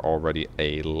there are already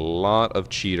a lot of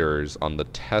cheaters on the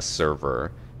test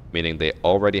server, meaning they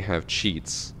already have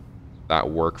cheats that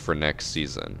work for next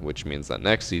season, which means that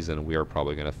next season we are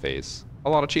probably gonna face a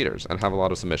lot of cheaters and have a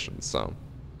lot of submissions. So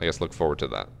I guess look forward to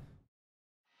that.